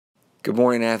Good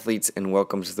morning, athletes, and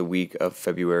welcome to the week of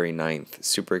February 9th.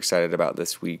 Super excited about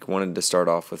this week. Wanted to start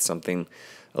off with something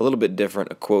a little bit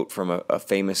different, a quote from a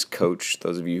famous coach.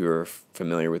 Those of you who are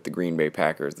familiar with the Green Bay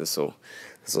Packers, this will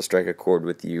strike a chord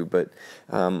with you. But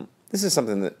this is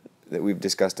something that we've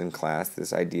discussed in class,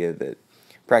 this idea that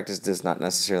practice does not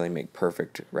necessarily make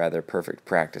perfect, rather perfect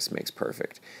practice makes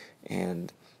perfect.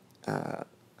 And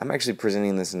I'm actually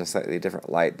presenting this in a slightly different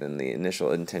light than the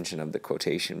initial intention of the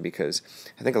quotation, because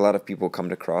I think a lot of people come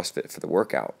to CrossFit for the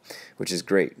workout, which is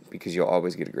great because you'll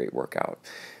always get a great workout.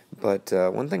 But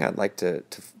one thing I'd like to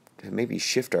maybe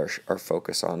shift our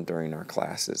focus on during our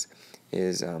classes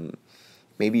is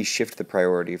maybe shift the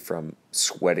priority from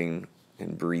sweating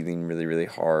and breathing really, really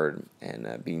hard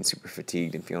and being super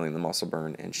fatigued and feeling the muscle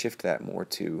burn, and shift that more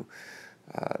to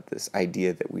this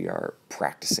idea that we are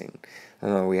practicing. I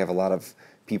know we have a lot of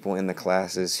people in the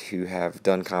classes who have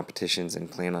done competitions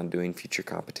and plan on doing future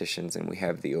competitions, and we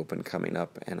have the Open coming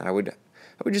up, and I would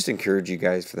just encourage you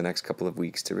guys for the next couple of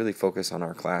weeks to really focus on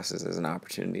our classes as an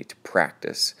opportunity to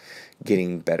practice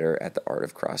getting better at the art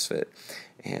of CrossFit.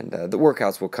 And the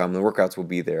workouts will come. The workouts will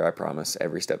be there, I promise,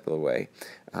 every step of the way.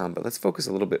 But let's focus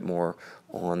a little bit more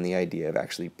on the idea of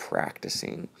actually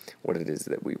practicing what it is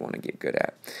that we want to get good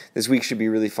at. This week should be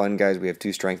really fun, guys. We have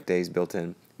 2 strength days built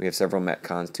in. We have several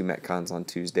Metcons, 2 Metcons on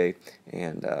Tuesday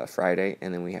and Friday,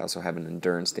 and then we also have an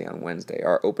endurance day on Wednesday.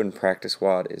 Our open practice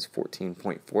WOD is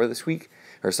 14.4 this week,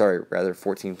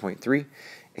 14.3,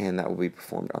 and that will be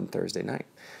performed on Thursday night.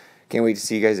 Can't wait to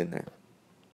see you guys in there.